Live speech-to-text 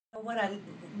What I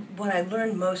what I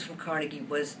learned most from Carnegie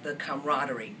was the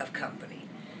camaraderie of company.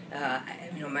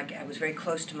 I was very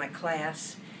close to my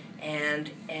class, and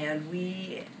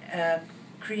we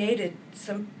created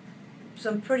some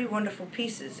pretty wonderful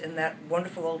pieces in that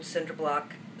wonderful old cinder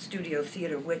block studio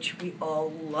theater, which we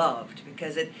all loved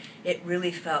because it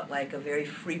really felt like a very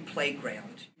free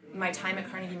playground. My time at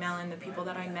Carnegie Mellon, the people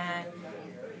that I met,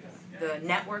 the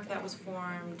network that was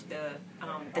formed,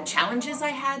 the challenges I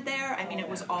had there, I mean, it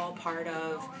was all part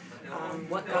of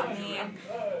what got me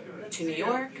to New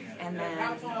York, and then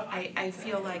I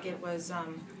feel like it was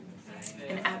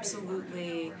an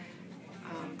absolutely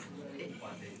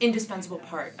indispensable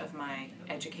part of my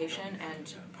education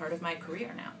and part of my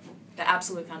career now, the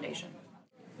absolute foundation.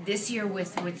 This year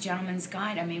with Gentleman's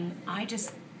Guide, I mean, I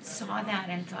just saw that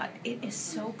and thought, it is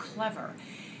so clever.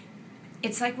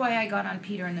 It's like why I got on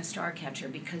Peter and the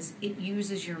Starcatcher, because it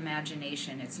uses your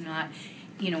imagination. It's not,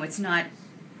 it's not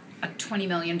a $20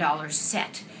 million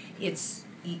set. It's,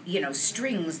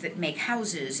 strings that make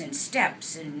houses and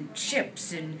steps and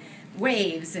ships and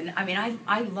waves. And I mean,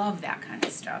 I love that kind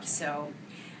of stuff. So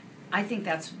I think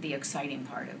that's the exciting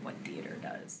part of what theater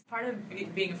does. Part of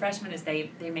being a freshman is they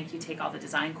make you take all the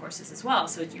design courses as well.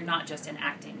 So you're not just in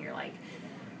acting.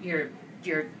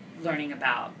 You're learning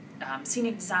about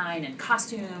scenic design and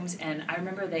costumes. And I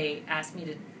remember they asked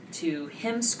me to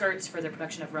hem skirts for their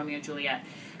production of Romeo and Juliet.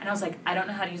 And I was like, I don't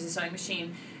know how to use a sewing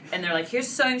machine. And they're like, here's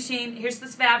the sewing machine, here's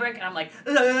this fabric. And I'm like,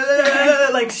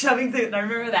 like shoving through it. And I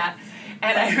remember that.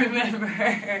 And I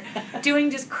remember doing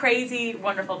just crazy,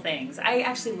 wonderful things. I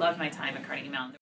actually loved my time at Carnegie Mellon.